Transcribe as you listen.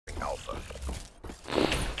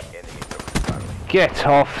Get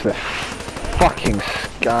off the fucking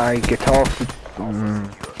sky, get off the...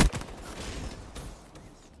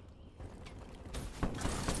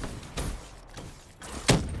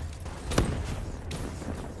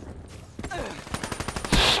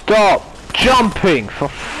 Stop jumping, for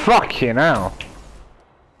fucking hell.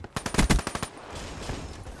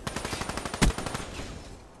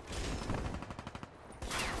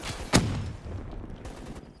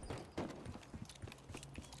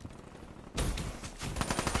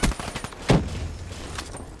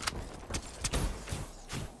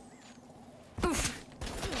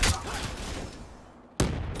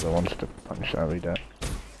 I wanted to punch that reader.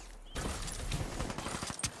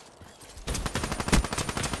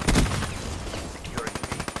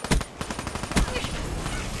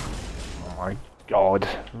 Oh my god.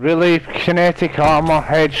 Really? Kinetic armor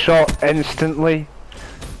headshot instantly?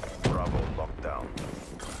 Bravo lockdown.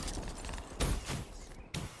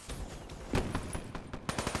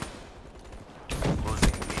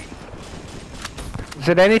 Losing B. Is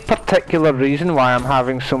there any particular reason why I'm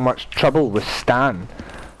having so much trouble with Stan?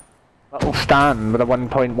 Little Stan with a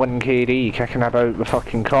 1.1 KD kicking about the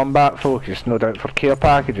fucking combat focus, no doubt for care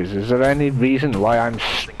packages. Is there any reason why I'm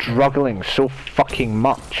struggling so fucking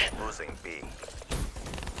much? Losing B.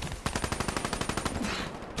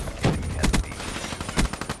 Enemy has B.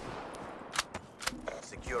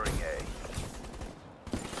 Securing A.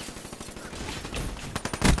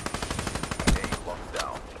 A locked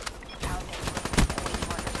down.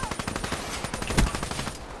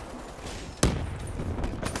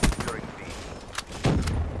 Securing B.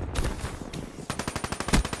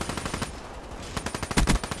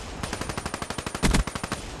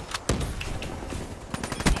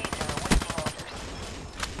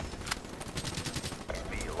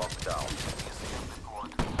 B locked down.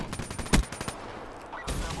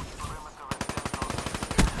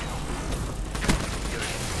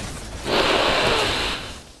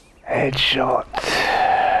 Headshot.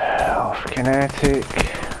 Off kinetic.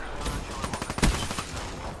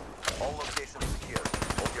 All locations secure.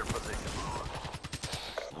 Hold your position.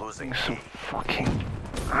 Losing So B. fucking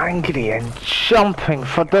angry and jumping,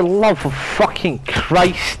 for the love of fucking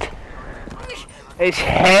Christ. It's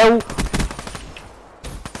hell. Lock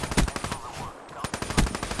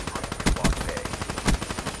A.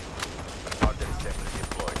 Target assembly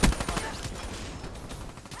deployed.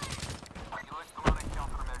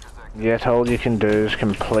 Yet all you can do is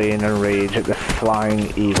complain and rage at the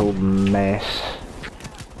flying evil mess.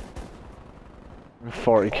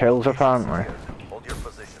 40 kills apparently. Hold your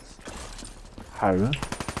positions. How?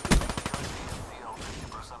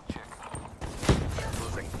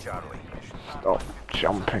 Losing Charlie. Stop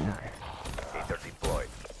jumping. Gator deployed.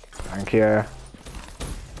 Thank you. Enemy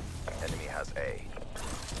has A.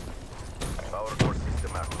 Power core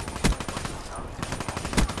system active.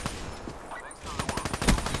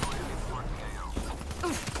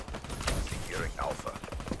 Securing Alpha.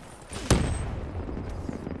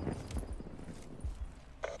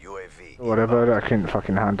 UAV. What about it? I couldn't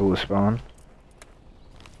fucking handle the spawn.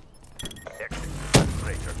 Exit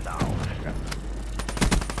generator now.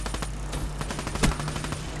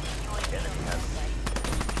 Enemy has C.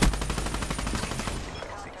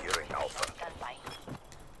 Securing Alpha.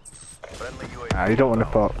 Friendly UAV. Ah, you don't want to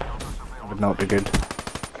pop. That would not be good.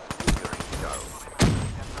 Securing Charlie.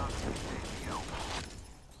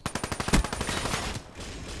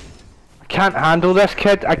 I can't handle this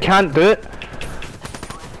kid. I can't do it.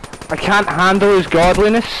 I can't handle his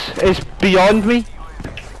godliness. It's beyond me.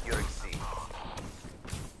 Securing C.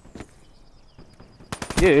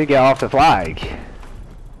 You get off the flag.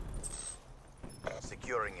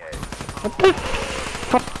 Securing A. What the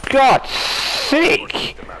for God's sake?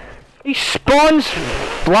 System active. He spawns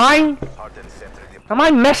flying? Hardened sentry deployed. Am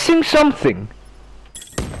I missing something?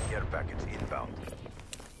 Care package inbound.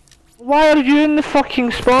 Why are you in the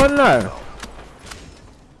fucking spawn now?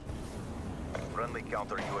 Friendly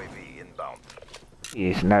counter UAV inbound.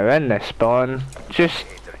 He's now in the spawn, just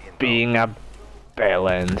Gator inbound. being a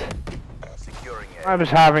bellend. Securing A. I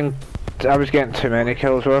was getting too many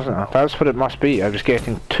kills, wasn't I? That's what it must be. I was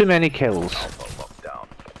getting too many kills. Alpha lockdown.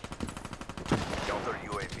 Counter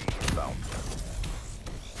UAV inbound.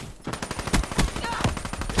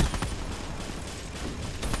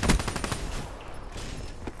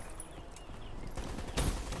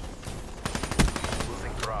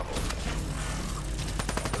 Losing Bravo.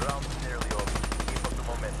 The round's nearly over. Keep up the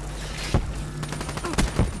momentum.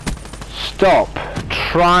 Stop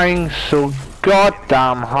trying so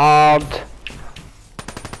goddamn hard.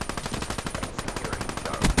 Securing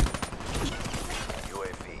Charlie.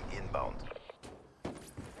 UAV inbound.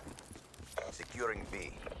 Securing B.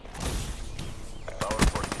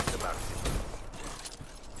 system active.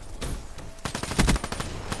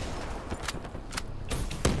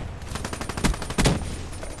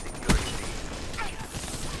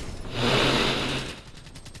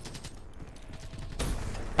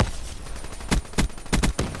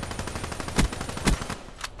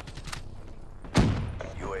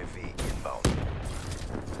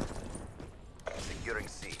 Securing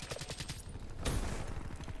C.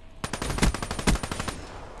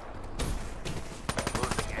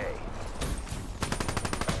 Losing A.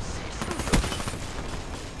 C secure.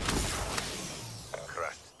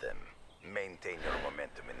 Crushed them. Maintain your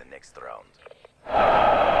momentum in the next round.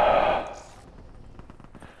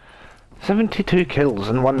 72 kills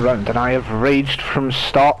in 1 round, and I have raged from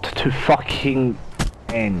start to fucking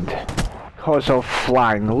end. Because of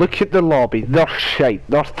flying. Look at the lobby, they're shite,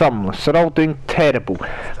 they're thumbless, they're all doing terrible.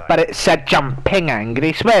 But it's a jumping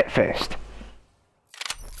angry sweatfest.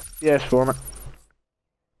 Yes, for it.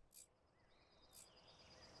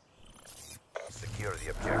 Secure the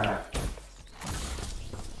objective.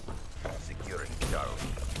 Securing Charlie.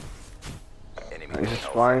 Enemy He's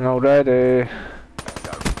Alpha. flying already.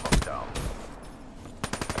 Charlie locked down.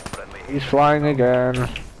 Friendly He's flying again.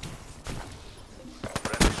 Friendly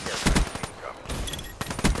care package incoming.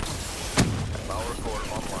 Power core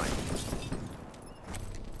online.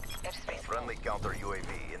 Friendly counter UAV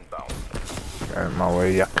inbound. Get out of my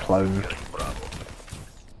way, you clown. Bravo.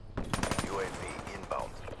 UAV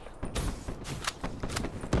inbound.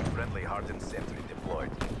 Friendly hardened sentry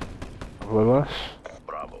deployed. Lewis.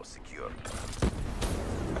 Bravo secure.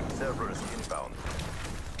 Servers inbound.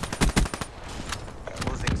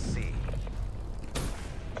 Losing C.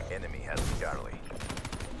 Enemy has Charlie.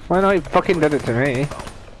 Why not? He fucking did it to me.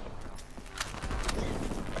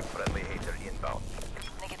 Friendly hater inbound.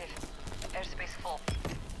 Negative. Airspace full.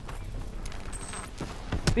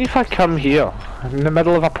 See if I come here in the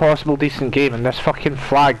middle of a possible decent game and this fucking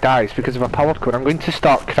flag dies because of a power core, I'm going to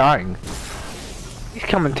start crying. He's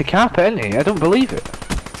coming to cap it, isn't he? I don't believe it.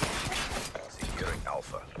 Securing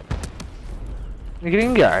Alpha. The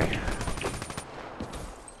green guy.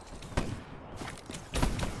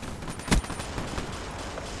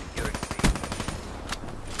 Securing C.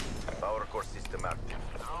 Power core system active.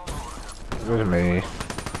 It was me.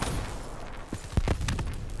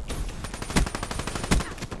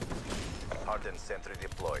 Hardened sentry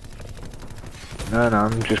deployed. No,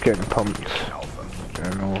 I'm just getting pumped. Alpha. I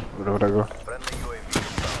don't know, wherever I go. Friendly UAV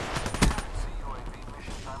inbound.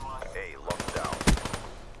 A locked down.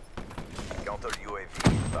 Counter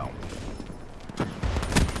UAV inbound.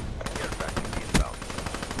 Care package inbound.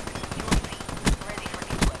 Ready for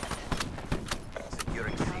deployment.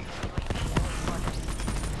 Securing C.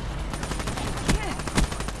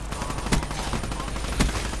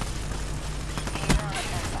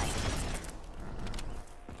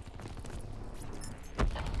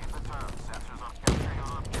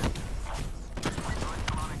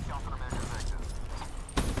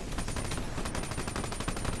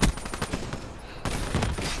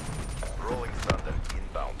 Rolling thunder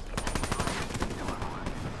inbound.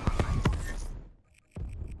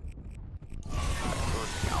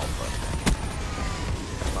 Losing Alpha.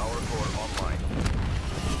 Power core online.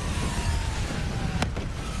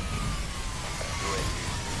 UAV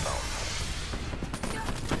inbound.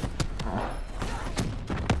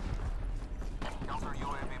 Counter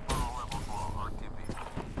UAV power level 4 RTB.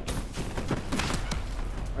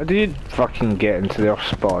 How do you fucking get into their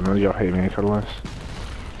spawn with your haymaker list?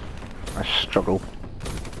 I struggle.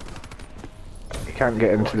 I can't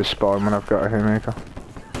get into the spawn when I've got a haymaker.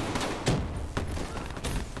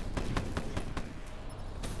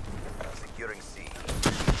 Securing C.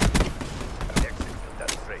 Exit the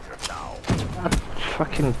demonstrator now.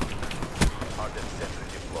 Fucking. Hardened sentry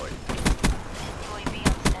deployed. UAV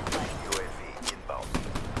on standby. UAV inbound.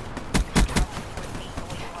 With me,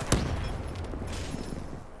 away orders.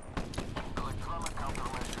 Electronic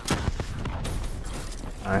countermeasures.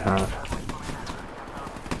 I have.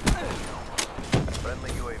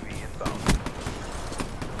 Friendly UAV inbound.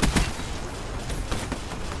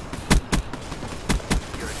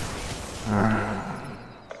 Securing C.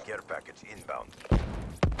 Care package inbound.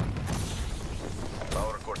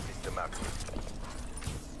 Power core system active.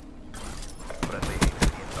 Friendly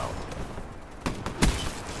hater inbound.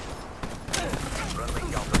 Friendly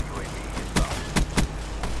counter UAV inbound.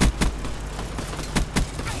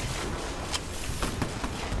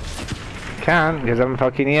 Can't, because I'm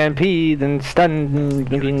fucking EMP'd and stunned.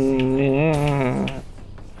 Friendly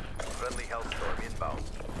hellstorm inbound.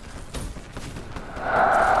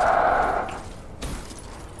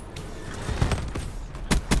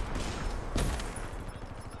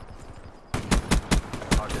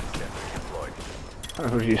 Hardened How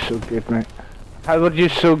were you so good, mate? How were you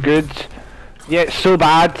so good, yet so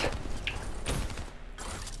bad?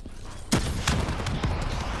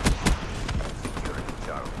 Securing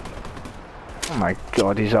Charlie. Oh my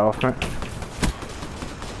god, he's off, mate.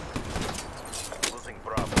 Losing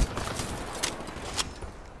Bravo.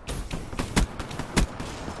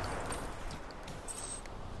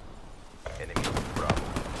 Enemy Bravo.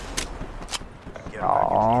 Care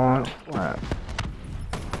Oh, what?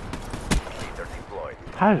 package leader deployed.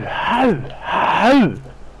 How?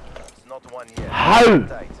 It's not one yet. How?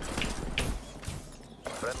 Tight.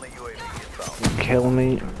 Friendly UAV inbound. Kill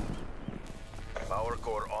me. Power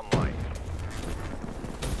core online.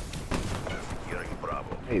 Securing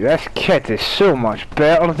Bravo. Hey, this kid is so much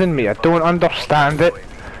better than me, I don't understand it. UAV incoming.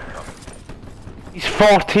 He's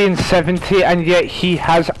 40 and 70 and yet he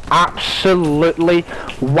has absolutely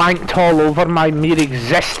wanked all over my mere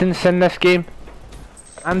existence in this game.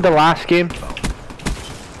 And the last game.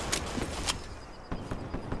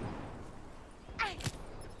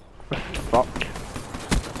 Fuck.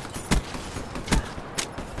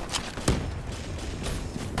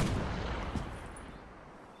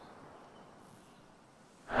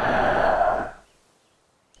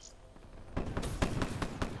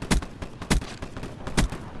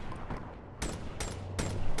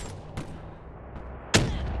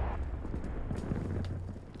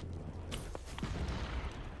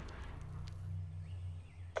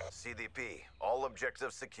 CDP, all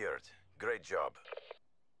objectives secured. Great job.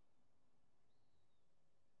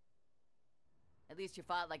 At least you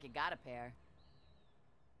fought like you got a pair.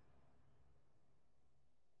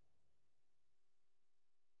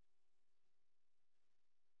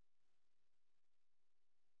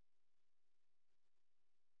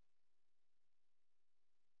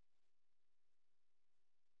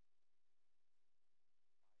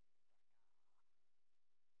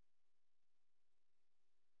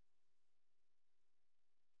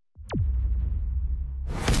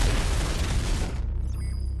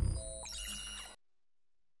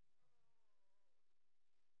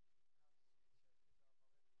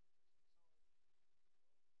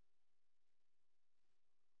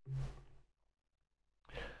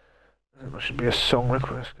 There should be a song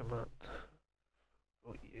request command.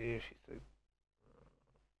 Oh yeah, she said.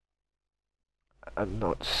 I'm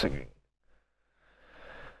not singing.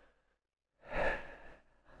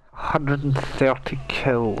 130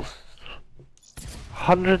 kills.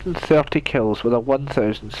 130 kills with a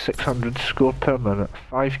 1,600 score per minute,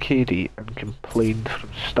 5 KD, and complained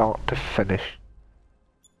from start to finish.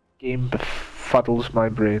 Game befuddles my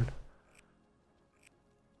brain.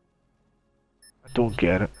 I don't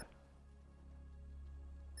get it.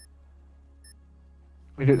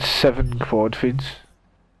 We get 7 quad feeds.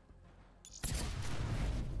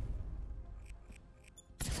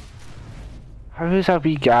 How is a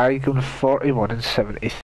wee guy going 41 and 73?